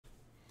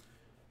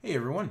Hey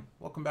everyone,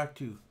 welcome back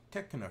to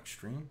Tech Canuck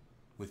Stream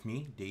with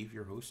me, Dave,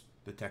 your host,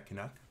 the Tech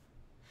Canuck.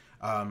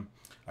 I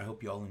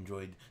hope you all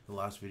enjoyed the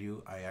last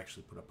video I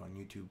actually put up on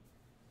YouTube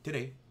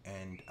today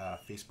and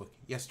Facebook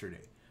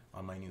yesterday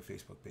on my new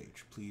Facebook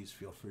page. Please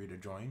feel free to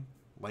join,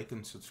 like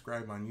and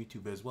subscribe on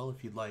YouTube as well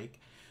if you'd like.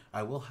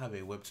 I will have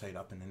a website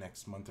up in the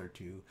next month or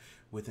two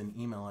with an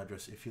email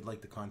address if you'd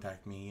like to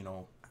contact me,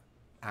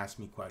 ask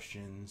me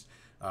questions,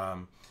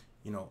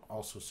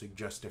 also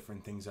suggest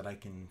different things that I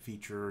can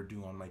feature or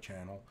do on my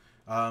channel.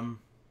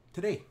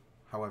 Today,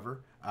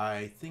 however,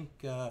 I think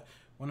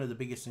one of the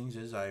biggest things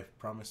is I've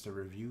promised a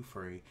review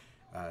for a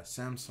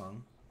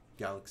Samsung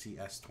Galaxy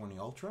S20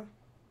 Ultra,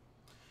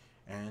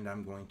 and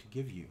I'm going to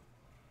give you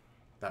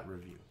that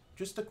review.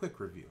 Just a quick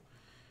review.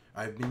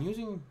 I've been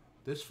using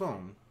this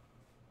phone,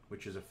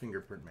 which is a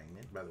fingerprint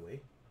magnet, by the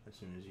way, as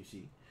soon as you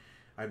see.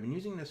 I've been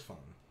using this phone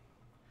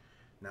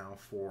now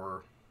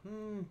for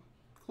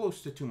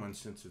close to 2 months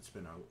since it's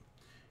been out,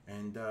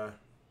 and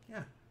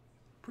yeah,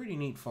 pretty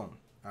neat phone.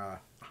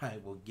 I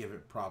will give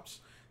it props.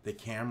 The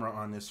camera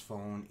on this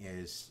phone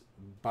is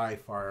by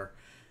far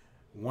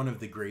one of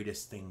the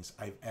greatest things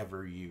I've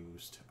ever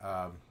used.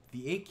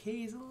 The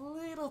 8K is a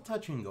little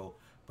touch and go,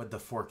 but the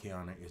 4K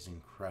on it is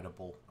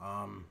incredible.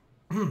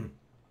 One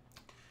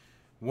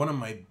of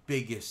my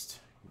biggest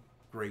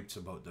gripes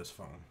about this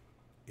phone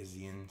is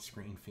the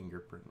in-screen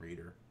fingerprint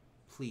reader.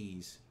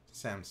 Please,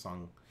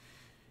 Samsung,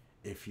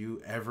 if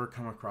you ever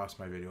come across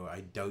my video,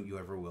 I doubt you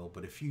ever will,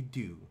 but if you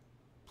do,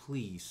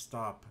 please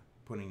stop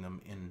putting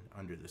them in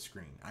under the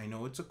screen. I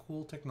know it's a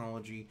cool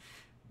technology,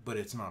 but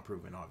it's not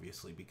proven,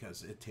 obviously,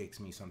 because it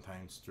takes me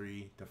sometimes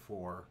 3 to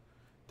 4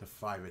 to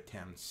 5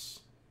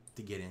 attempts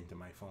to get into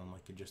my phone,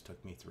 like it just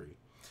took me 3.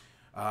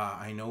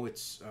 I know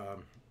it's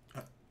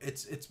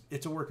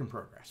a work in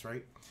progress,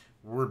 right?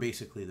 We're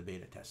basically the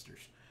beta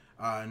testers.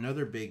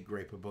 Another big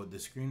gripe about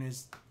this screen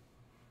is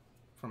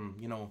from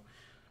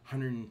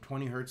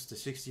 120 hertz to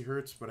 60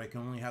 hertz, but I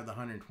can only have the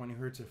 120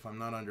 hertz if I'm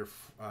not under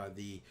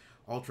the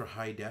ultra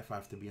high def. I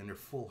have to be under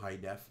full high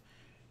def.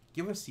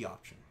 Give us the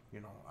option.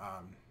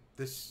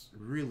 This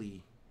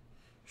really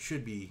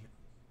should be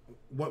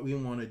what we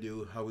want to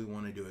do, how we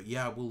want to do it.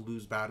 Yeah, we'll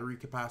lose battery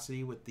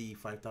capacity with the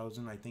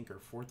 5,000, I think, or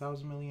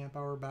 4,000 milliamp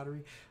hour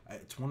battery.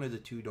 It's one of the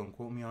two. Don't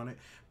quote me on it,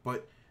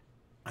 but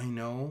I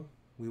know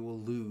we will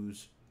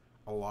lose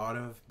a lot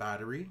of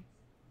battery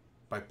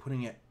by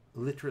putting it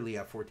literally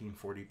at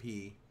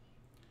 1440p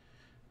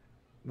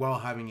while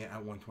having it at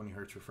 120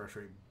 hertz refresh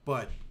rate,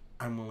 but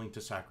I'm willing to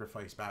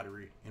sacrifice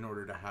battery in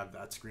order to have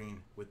that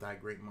screen with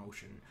that great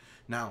motion.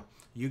 Now,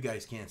 you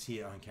guys can't see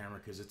it on camera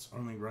because it's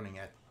only running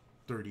at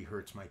 30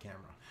 hertz, my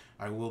camera.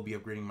 I will be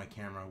upgrading my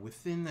camera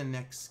within the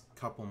next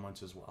couple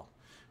months as well.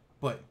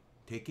 But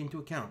take into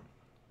account,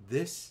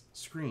 this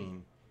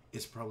screen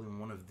is probably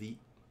one of the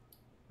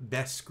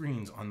best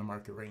screens on the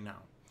market right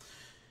now.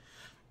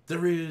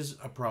 There is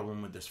a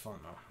problem with this phone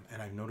though,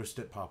 and I've noticed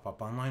it pop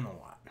up online a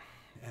lot.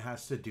 It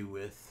has to do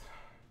with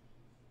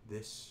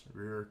this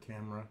rear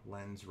camera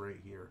lens right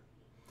here.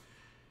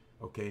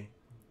 Okay,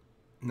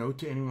 note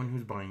to anyone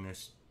who's buying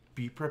this,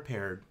 be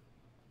prepared.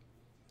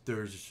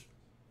 There's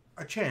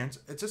a chance,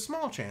 it's a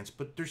small chance,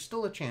 but there's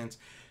still a chance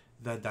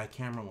that that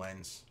camera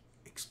lens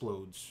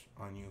explodes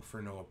on you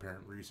for no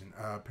apparent reason.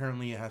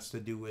 Apparently it has to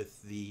do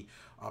with the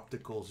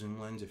optical zoom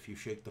lens. If you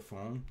shake the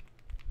phone,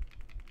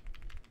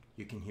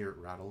 you can hear it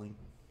rattling.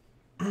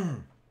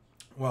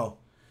 Well,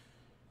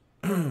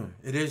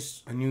 it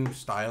is a new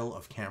style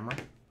of camera,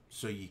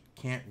 so you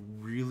can't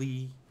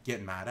really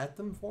get mad at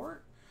them for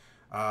it.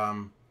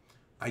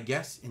 I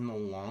guess in the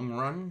long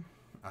run,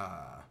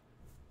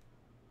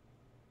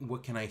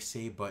 what can I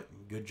say but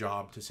good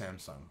job to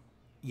Samsung.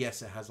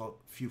 Yes, it has a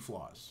few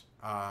flaws.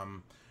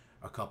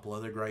 A couple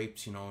other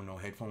gripes, no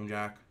headphone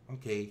jack.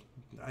 Okay,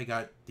 I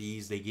got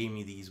these. They gave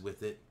me these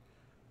with it.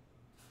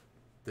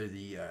 They're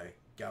the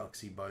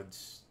Galaxy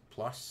Buds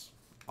Plus.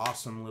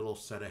 Awesome little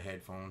set of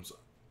headphones.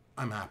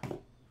 I'm happy.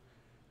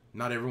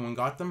 Not everyone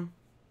got them,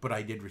 but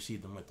I did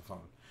receive them with the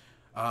phone.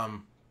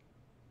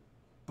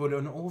 But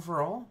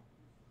overall,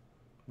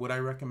 would I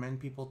recommend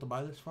people to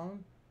buy this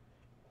phone?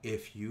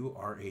 If you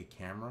are a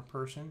camera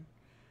person,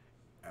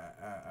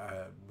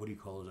 what do you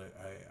call it?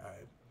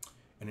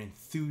 An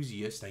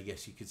enthusiast, I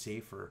guess you could say,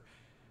 for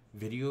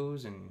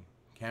videos and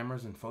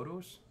cameras and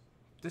photos,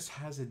 this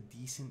has a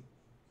decent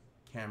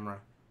camera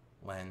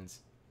lens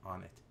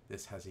on it.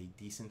 This has a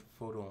decent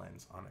photo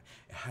lens on it.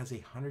 It has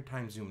 100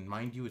 times zoom.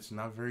 Mind you, it's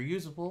not very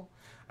usable.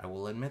 I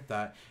will admit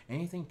that.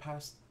 Anything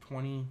past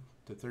 20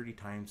 to 30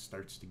 times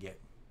starts to get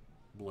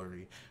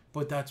blurry.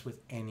 But that's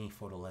with any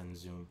photo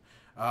lens zoom.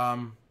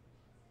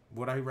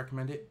 Would I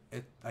recommend it?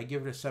 I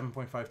give it a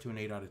 7.5 to an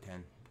 8 out of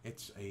 10.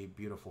 It's a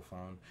beautiful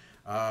phone.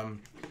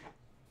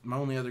 My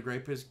only other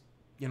gripe is,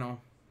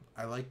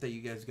 I like that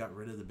you guys got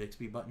rid of the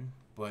Bixby button,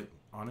 but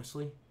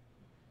honestly,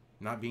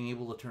 not being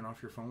able to turn off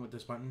your phone with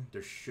this button,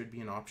 there should be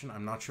an option.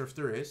 I'm not sure if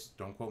there is.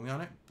 Don't quote me on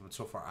it. But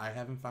so far, I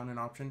haven't found an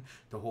option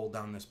to hold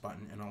down this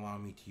button and allow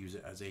me to use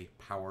it as a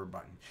power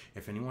button.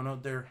 If anyone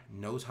out there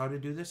knows how to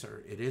do this,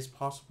 or it is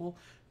possible,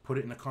 put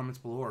it in the comments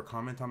below or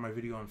comment on my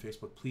video on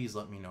Facebook. Please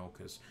let me know,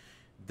 because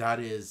that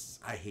is,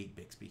 I hate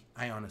Bixby.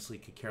 I honestly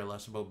could care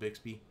less about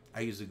Bixby.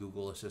 I use the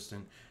Google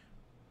Assistant.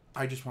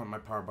 I just want my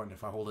power button.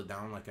 If I hold it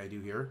down like I do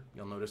here,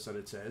 you'll notice that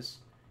it says,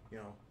 you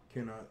know,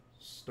 cannot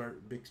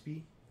start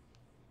Bixby.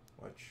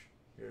 Watch.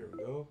 Here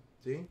we go.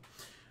 See?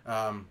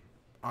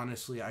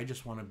 Honestly, I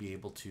just want to be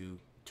able to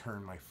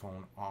turn my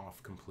phone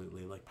off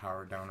completely, like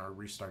power down or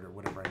restart or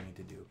whatever I need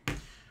to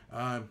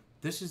do.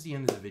 This is the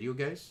end of the video,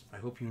 guys. I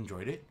hope you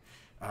enjoyed it.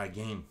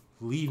 Again,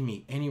 leave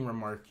me any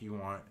remark you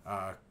want.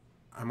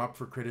 I'm up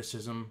for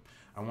criticism.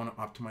 I want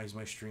to optimize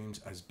my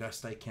streams as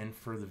best I can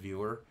for the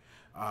viewer.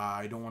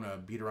 I don't want to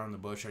beat around the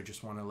bush. I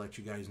just want to let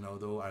you guys know,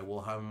 though, I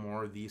will have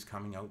more of these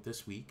coming out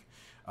this week.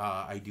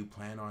 I do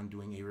plan on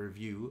doing a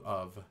review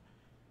of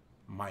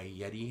my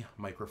Yeti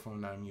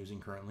microphone that I'm using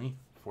currently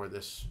for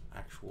this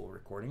actual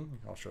recording.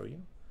 I'll show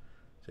you.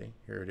 See,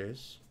 here it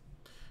is.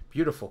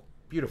 Beautiful,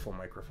 beautiful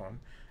microphone.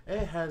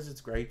 It has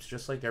its gripes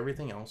just like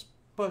everything else,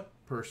 but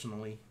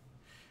personally,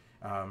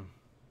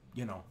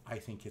 you know, I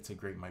think it's a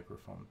great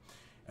microphone.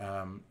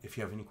 If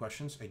you have any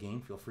questions,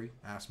 again, feel free,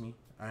 ask me,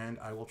 and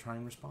I will try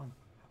and respond.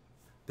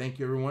 Thank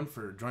you, everyone,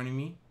 for joining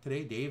me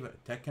today. Dave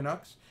at Tech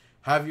Canucks.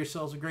 Have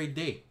yourselves a great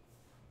day.